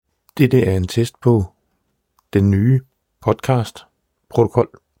Dette er en test på den nye podcast protokol.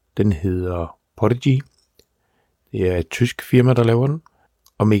 Den hedder Prolog. Det er et tysk firma, der laver den.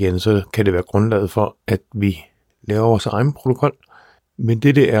 Om igen, så kan det være grundlaget for, at vi laver vores egen protokol. Men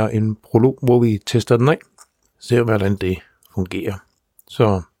dette er en prolog, hvor vi tester den af. Ser hvordan det fungerer.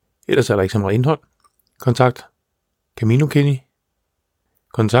 Så ellers er der ikke så meget indhold. Kontakt caminokenni.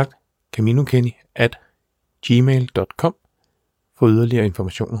 Kontakt caminokenni@gmail.com for yderligere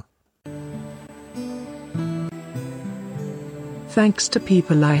informationer. Thanks to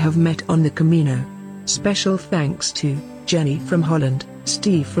people I have met on the Camino. Special thanks to Jenny from Holland,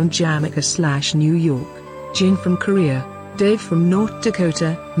 Steve from Jamaica/New York, Jin from Korea, Dave from North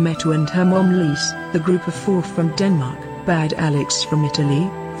Dakota, Metu and her mom Lise, the group of 4 from Denmark, Bad Alex from Italy,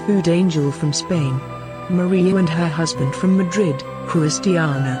 Food Angel from Spain, Maria and her husband from Madrid,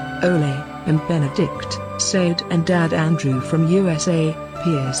 Christiana, Ole, and Benedict, Said and Dad Andrew from USA,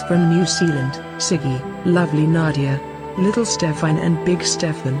 Piers from New Zealand, Siggy, Lovely Nadia, Little Stefan and Big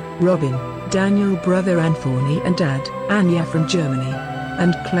Stefan, Robin, Daniel brother Anthony and Dad, Anya from Germany,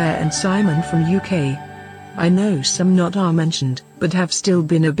 and Claire and Simon from UK. I know some not are mentioned, but have still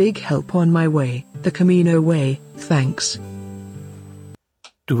been a big help on my way, the Camino way, thanks.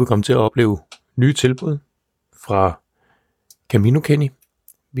 Du vil komme til at opleve nye tilbud fra caminokenni.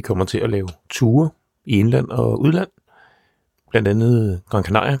 Vi kommer til at lave ture i indland og udland. Blandt andet Gran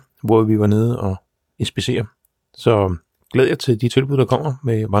Canaria, hvor vi var nede og inspicere. Så glæd jer til de tilbud, der kommer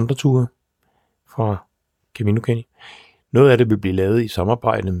med vandreture fra caminokenni. Noget af det vil blive lavet i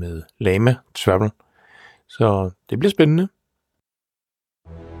samarbejde med Lama Travel. Så det bliver spændende.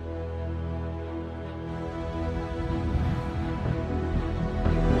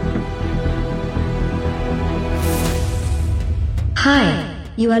 Hi,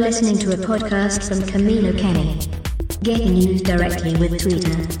 you are listening to a podcast from caminokenni. Getting news directly with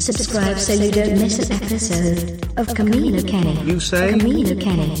Twitter. Subscribe so you don't miss an episode of caminokenni. You say?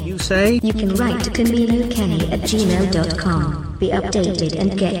 Caminokenni. You say? You can write to caminokenni@gmail.com. Be updated and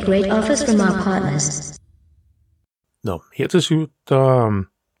get great offers from our partners. Nå, her til slut, der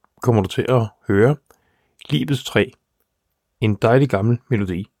kommer du til at høre Livets træ. En dejlig gammel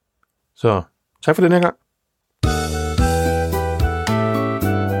melodi. Så tak for den her gang.